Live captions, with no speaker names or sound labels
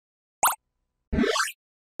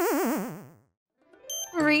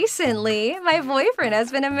Recently, my boyfriend has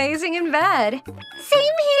been amazing in bed.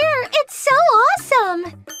 Same here! It's so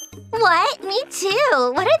awesome! What? Me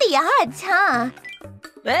too! What are the odds, huh?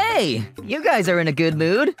 Hey! You guys are in a good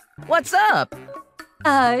mood. What's up?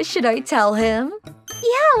 Should I tell him?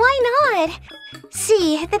 Yeah, why not?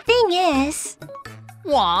 See, the thing is…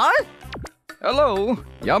 What? Hello,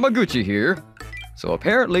 Yamaguchi here. So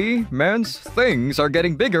apparently, men's things are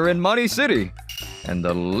getting bigger in Money City. And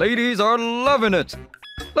the ladies are loving it.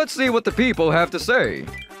 Let's see what the people have to say.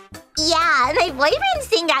 Yeah, my boyfriend's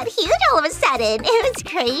thing got huge all of a sudden. It was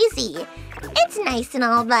crazy. It's nice and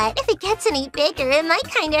all, but if it gets any bigger, it might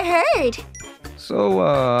kinda hurt. So,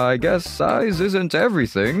 I guess size isn't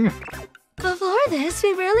everything. Before this,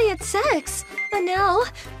 we rarely had sex. But now,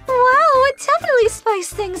 wow, it definitely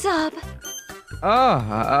spiced things up.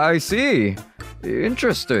 Ah, I see.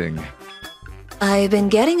 Interesting. I've been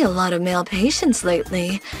getting a lot of male patients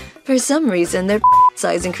lately. For some reason, their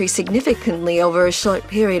size increased significantly over a short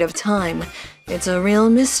period of time. It's a real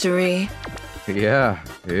mystery. Yeah,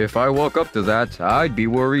 if I woke up to that, I'd be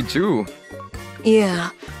worried too.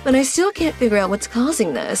 Yeah, but I still can't figure out what's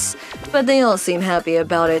causing this. But they all seem happy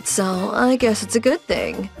about it, so I guess it's a good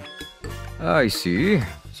thing. I see.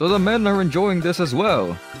 So the men are enjoying this as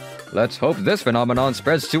well. Let's hope this phenomenon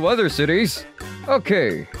spreads to other cities.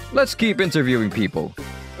 Okay, let's keep interviewing people.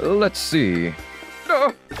 Let's see.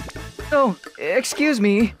 Oh, excuse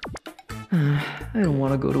me. I don't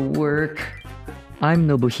want to go to work. I'm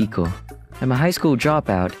Nobuhiko. I'm a high school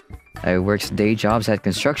dropout. I worked day jobs at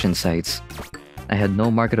construction sites. I had no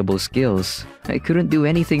marketable skills. I couldn't do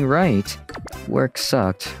anything right. Work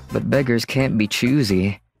sucked, but beggars can't be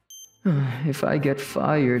choosy. If I get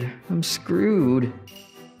fired, I'm screwed.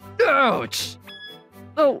 Ouch!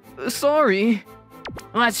 Oh, sorry.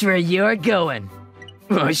 Watch where you're going.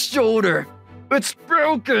 My shoulder! It's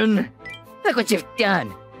broken! Look what you've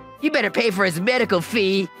done. You better pay for his medical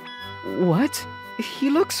fee. What? He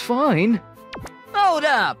looks fine. Hold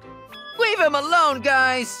up! Leave him alone,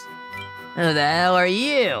 guys! Who the hell are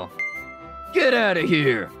you? Get out of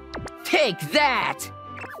here! Take that!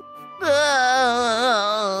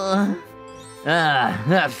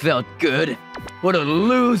 That felt good. What a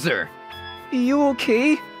loser! You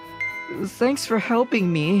okay? Thanks for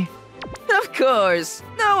helping me. Of course!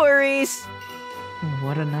 No worries!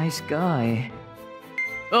 What a nice guy.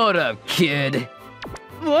 Hold up, kid.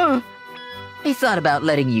 What? I thought about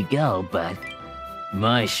letting you go, but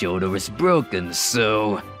my shoulder was broken,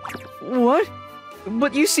 so… What?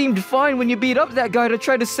 But you seemed fine when you beat up that guy to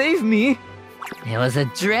try to save me. It was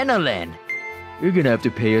adrenaline. You're gonna have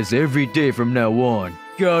to pay us every day from now on.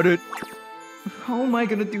 Got it? How am I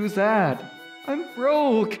gonna do that? I'm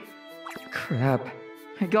broke. Crap.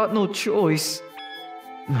 I got no choice.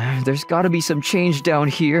 There's gotta be some change down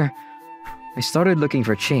here. I started looking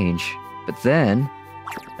for change, but then…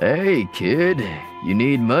 Hey, kid. You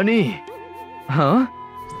need money? Huh?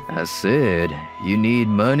 I said, you need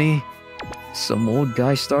money? Some old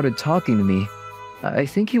guy started talking to me. I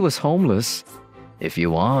think he was homeless. If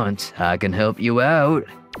you want, I can help you out.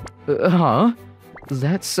 Huh?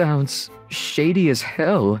 That sounds shady as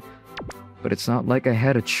hell. But it's not like I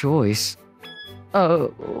had a choice.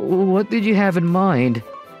 What did you have in mind?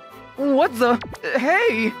 What the?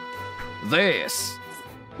 Hey! This.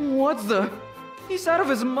 What the? He's out of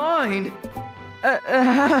his mind.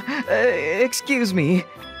 Excuse me.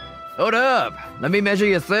 Hold up. Let me measure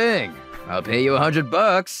your thing. I'll pay you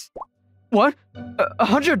 $100. What?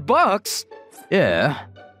 $100? Yeah.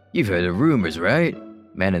 You've heard the rumors, right?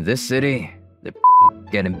 Man, in this city, they're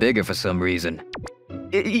getting bigger for some reason.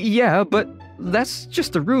 Yeah, but that's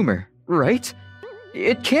just a rumor, right?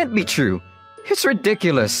 It can't be true. It's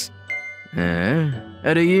ridiculous. Huh?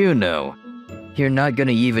 How do you know? You're not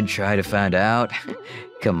gonna even try to find out?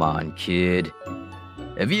 Come on, kid.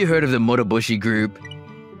 Have you heard of the Motobushi Group?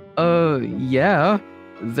 Yeah.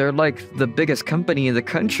 They're like the biggest company in the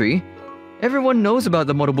country. Everyone knows about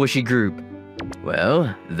the Motobushi Group.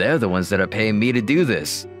 Well, they're the ones that are paying me to do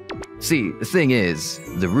this. See, the thing is,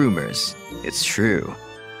 the rumors, it's true.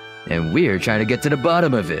 And we're trying to get to the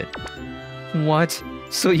bottom of it. What?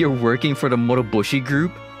 So you're working for the Motobushi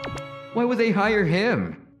Group? Why would they hire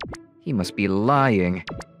him? He must be lying.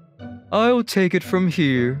 I'll take it from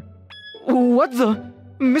here. What the?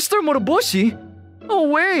 Mr. Motobushi? No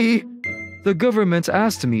way! The government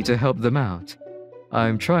asked me to help them out.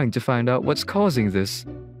 I'm trying to find out what's causing this,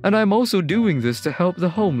 and I'm also doing this to help the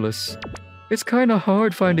homeless. It's kinda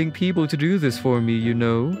hard finding people to do this for me, you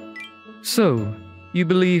know. So, you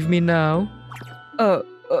believe me now?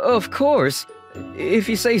 Of course. If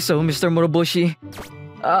you say so, Mr. Motobushi.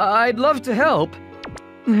 I'd love to help.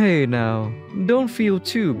 Hey now, don't feel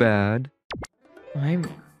too bad. I'm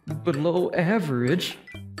below average.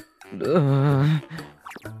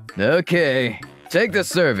 Okay, take the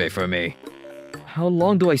survey for me. How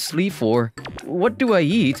long do I sleep for? What do I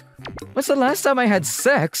eat? When's the last time I had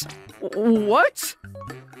sex? What?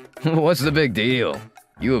 What's the big deal?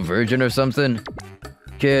 You a virgin or something?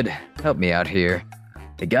 Kid, help me out here.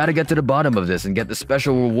 I gotta get to the bottom of this and get the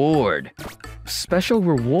special reward. Special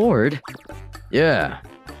reward? Yeah,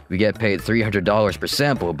 we get paid $300 per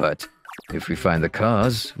sample, but if we find the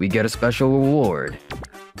cause, we get a special reward.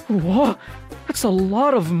 Whoa, that's a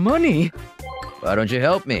lot of money. Why don't you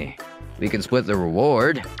help me? We can split the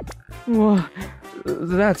reward. Whoa,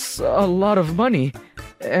 that's a lot of money.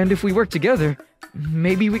 And if we work together,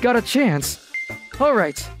 maybe we got a chance. All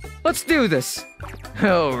right, let's do this.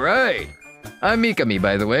 All right. I'm Mikami,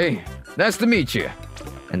 by the way. Nice to meet you.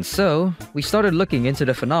 And so, we started looking into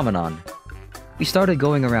the phenomenon. We started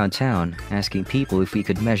going around town, asking people if we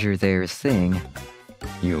could measure their thing.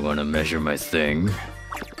 You wanna measure my thing?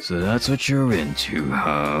 So that's what you're into,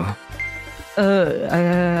 huh?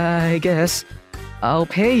 I guess. I'll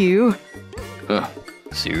pay you.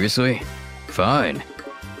 Seriously? Fine.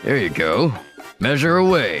 There you go. Measure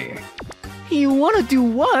away. You wanna do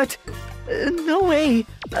what? No way.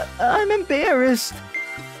 I'm embarrassed.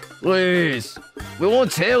 Please. We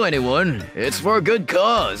won't tell anyone. It's for a good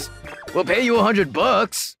cause. We'll pay you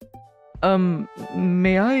 $100.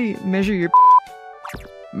 May I measure your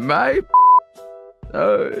My?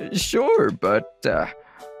 Sure, but,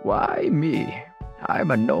 why me?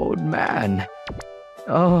 I'm an old man.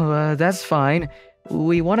 Oh, that's fine.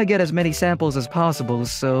 We want to get as many samples as possible,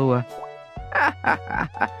 so...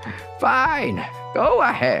 Fine. Go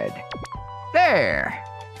ahead. There.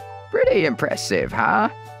 Pretty impressive, huh?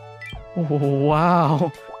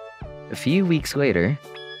 Wow. A few weeks later...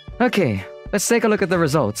 Okay, let's take a look at the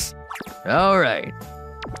results. All right.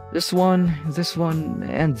 This one,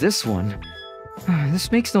 and this one.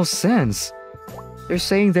 This makes no sense. They're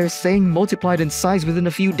saying their thing multiplied in size within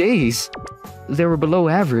a few days. They were below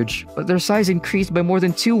average, but their size increased by more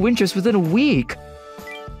than 2 inches within a week.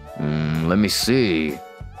 Let me see.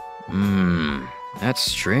 That's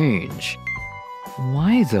strange.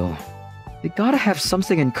 Why though? They gotta have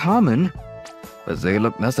something in common. But they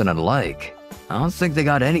look nothing alike. I don't think they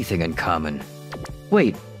got anything in common.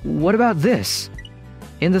 Wait, what about this?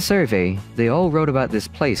 In the survey, they all wrote about this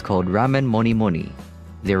place called Ramen Moni Moni.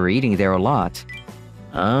 They were eating there a lot.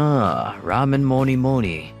 Ah, Ramen Moni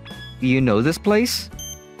Moni. You know this place?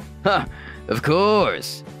 Huh, of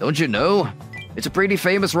course. Don't you know? It's a pretty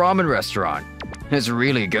famous ramen restaurant. It's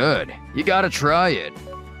really good. You gotta try it.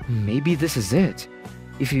 Maybe this is it.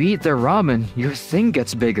 If you eat their ramen, your thing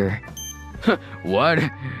gets bigger. What?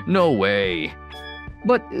 No way.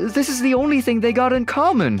 But this is the only thing they got in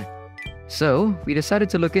common. So, we decided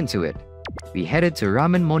to look into it. We headed to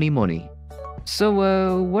Ramen Moni Moni.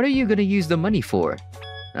 So, what are you gonna use the money for?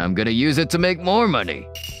 I'm gonna use it to make more money.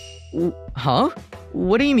 Huh?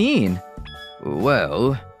 What do you mean?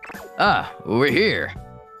 Well... over here.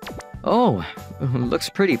 Oh, looks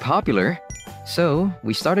pretty popular. So,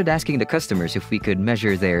 we started asking the customers if we could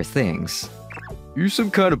measure their things. You some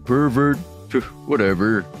kind of pervert?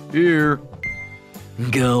 Whatever. Here.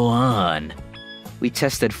 Go on. We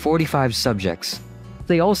tested 45 subjects.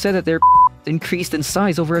 They all said that their increased in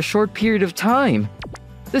size over a short period of time.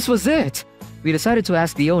 This was it. We decided to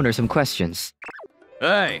ask the owner some questions.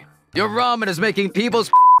 Hey, your ramen is making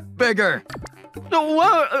people's bigger.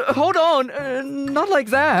 No, hold on. Not like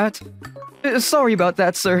that. Sorry about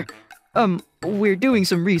that, sir. We're doing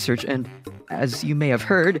some research and, as you may have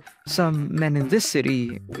heard, some men in this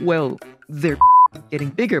city, well, they're getting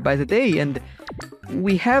bigger by the day and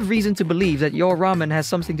we have reason to believe that your ramen has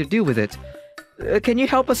something to do with it. Can you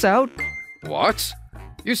help us out? What?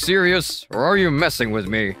 You serious, or are you messing with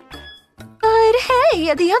me? But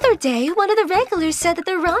hey, the other day, one of the regulars said that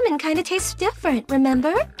the ramen kind of tastes different,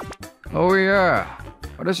 remember? Oh yeah,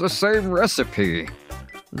 but it's the same recipe.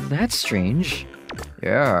 That's strange.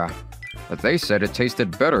 Yeah, but they said it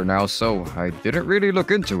tasted better now, so I didn't really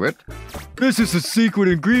look into it. This is the secret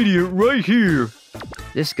ingredient right here.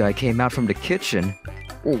 This guy came out from the kitchen.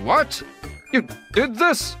 What? You did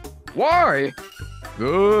this? Why?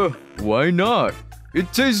 Why not?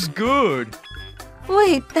 It tastes good.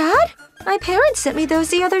 Wait, that? My parents sent me those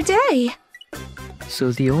the other day.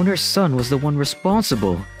 So the owner's son was the one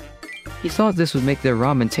responsible. He thought this would make their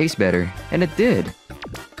ramen taste better, and it did.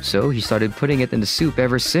 So he started putting it in the soup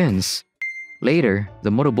ever since. Later, the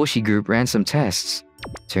Moroboshi group ran some tests.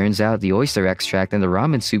 Turns out the oyster extract in the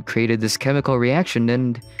ramen soup created this chemical reaction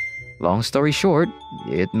and, long story short,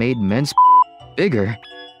 it made men's bigger.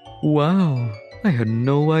 Wow, I had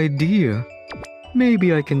no idea.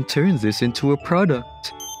 Maybe I can turn this into a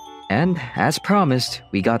product. And as promised,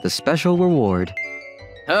 we got the special reward.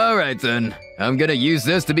 Alright then, I'm gonna use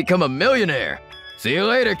this to become a millionaire. See you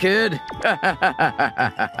later, kid.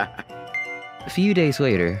 A few days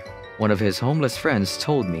later, one of his homeless friends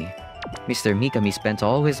told me Mr. Mikami spent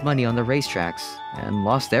all his money on the racetracks and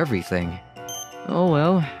lost everything. Oh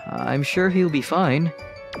well, I'm sure he'll be fine.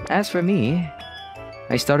 As for me,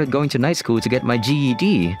 I started going to night school to get my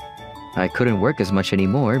GED. I couldn't work as much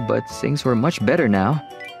anymore, but things were much better now.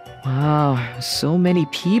 Wow, so many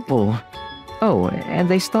people. Oh, and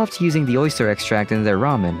they stopped using the oyster extract in their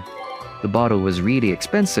ramen. The bottle was really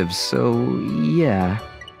expensive, so yeah.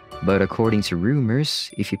 But according to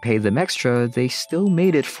rumors, if you paid them extra, they still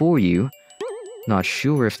made it for you. Not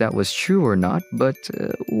sure if that was true or not, but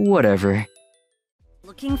whatever.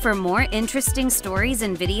 Looking for more interesting stories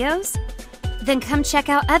and videos? Then come check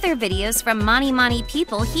out other videos from Mani Mani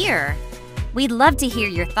people here. We'd love to hear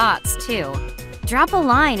your thoughts too. Drop a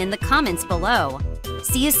line in the comments below.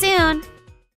 See you soon!